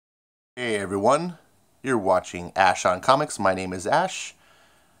Hey everyone, you're watching Ash on Comics. My name is Ash,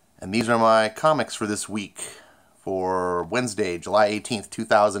 and these are my comics for this week, for Wednesday, July 18th,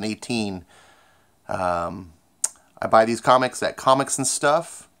 2018. I buy these comics at Comics and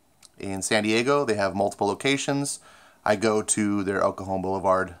Stuff in San Diego. They have multiple locations. I go to their El Cajon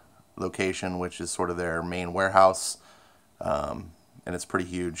Boulevard location, which is sort of their main warehouse, and it's pretty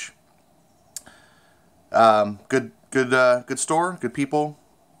huge. Good store, good people.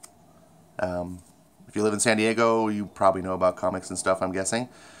 If you live in San Diego, you probably know about Comics and Stuff, I'm guessing.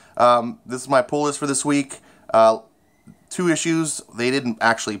 This is my pull list for this week. 2 issues they didn't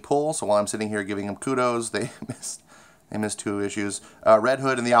actually pull, so while I'm sitting here giving them kudos, they missed 2 issues. Red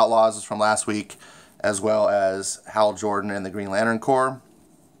Hood and the Outlaws is from last week, as well as Hal Jordan and the Green Lantern Corps.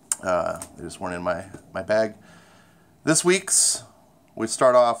 They just weren't in my bag. This week's, we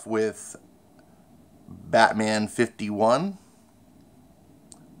start off with Batman 51.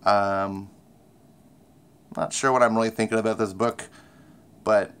 Not sure what I'm really thinking about this book,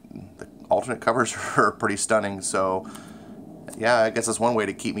 but the alternate covers are pretty stunning, so yeah, I guess that's one way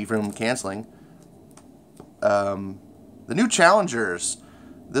to keep me from canceling. The new Challengers.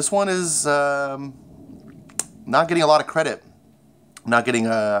 This one is not getting a lot of credit. Not getting,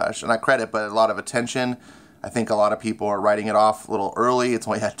 not credit, but a lot of attention. I think a lot of people are writing it off a little early. It's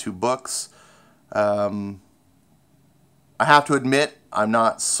only had 2 books. I have to admit, I'm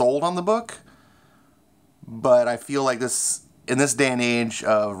not sold on the book, but I feel like this, in this day and age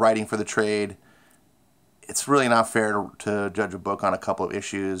of writing for the trade, it's really not fair to judge a book on a couple of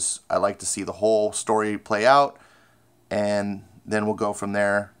issues. I like to see the whole story play out, and then we'll go from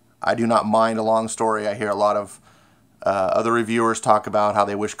there. I do not mind a long story. I hear a lot of other reviewers talk about how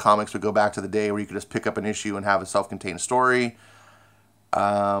they wish comics would go back to the day where you could just pick up an issue and have a self-contained story.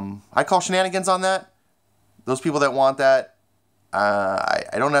 I call shenanigans on that. Those people that want that,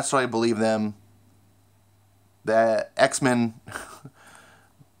 I don't necessarily believe them. That X-Men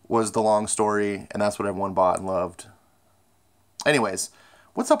was the long story, and that's what everyone bought and loved. Anyways,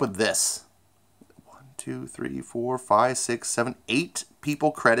 what's up with this? 1, 2, 3, 4, 5, 6, 7, 8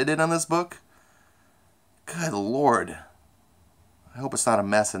 people credited on this book? Good Lord. I hope it's not a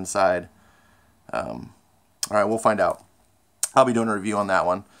mess inside. Alright, we'll find out. I'll be doing a review on that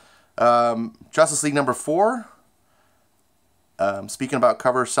one. Justice League number 4. Speaking about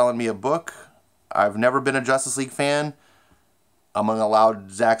covers selling me a book, I've never been a Justice League fan. I'm going to allow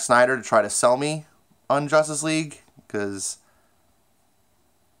Zack Snyder to try to sell me on Justice League, because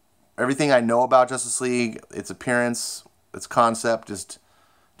everything I know about Justice League, its appearance, its concept, just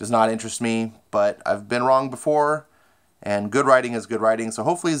does not interest me. But I've been wrong before, and good writing is good writing, so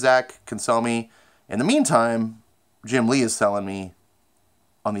hopefully Zack can sell me. In the meantime, Jim Lee is selling me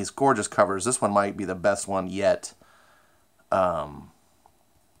on these gorgeous covers. This one might be the best one yet.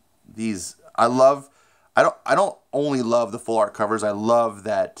 These I love. I don't only love the full art covers. I love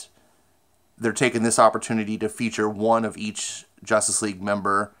that they're taking this opportunity to feature one of each Justice League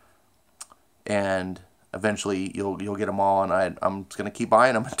member, and eventually you'll get them all. And I'm just gonna keep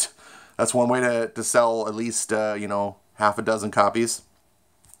buying them. That's one way to sell at least you know, half a dozen copies.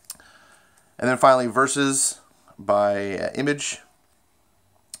 And then finally, Versus by Image.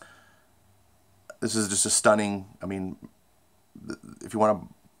 This is just a stunning. I mean, if you want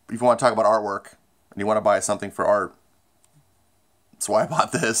to talk about artwork and you want to buy something for art, that's why I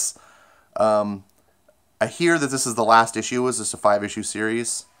bought this. I hear that this is the last issue. It's just a 5-issue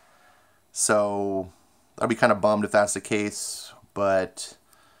series, so I'd be kind of bummed if that's the case. But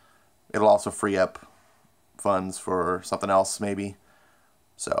it'll also free up funds for something else, maybe.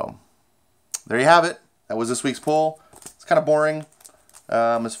 So there you have it. That was this week's pull. It's kind of boring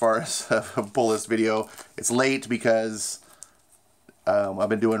as far as a pull list video. It's late because I've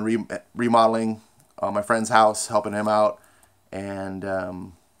been doing remodeling on my friend's house, helping him out,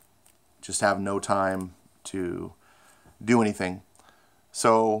 and just have no time to do anything.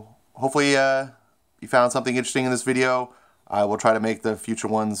 So hopefully you found something interesting in this video. I will try to make the future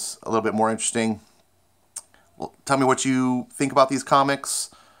ones a little bit more interesting. Well, tell me what you think about these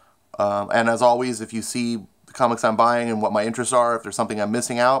comics. And as always, if you see the comics I'm buying and what my interests are, if there's something I'm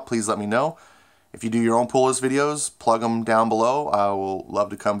missing out, please let me know. If you do your own pull list videos, plug them down below. I will love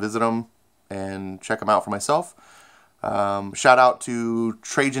to come visit them and check them out for myself. Shout out to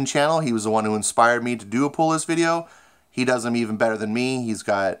Trajan Channel. He was the one who inspired me to do a pull list video. He does them even better than me. He's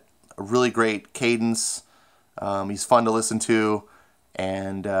got a really great cadence. He's fun to listen to,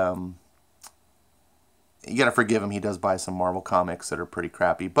 and you gotta forgive him. He does buy some Marvel comics that are pretty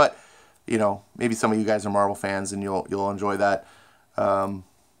crappy, but you know, maybe some of you guys are Marvel fans and you'll enjoy that.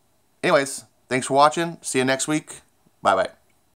 Anyways, thanks for watching. See you next week. Bye bye.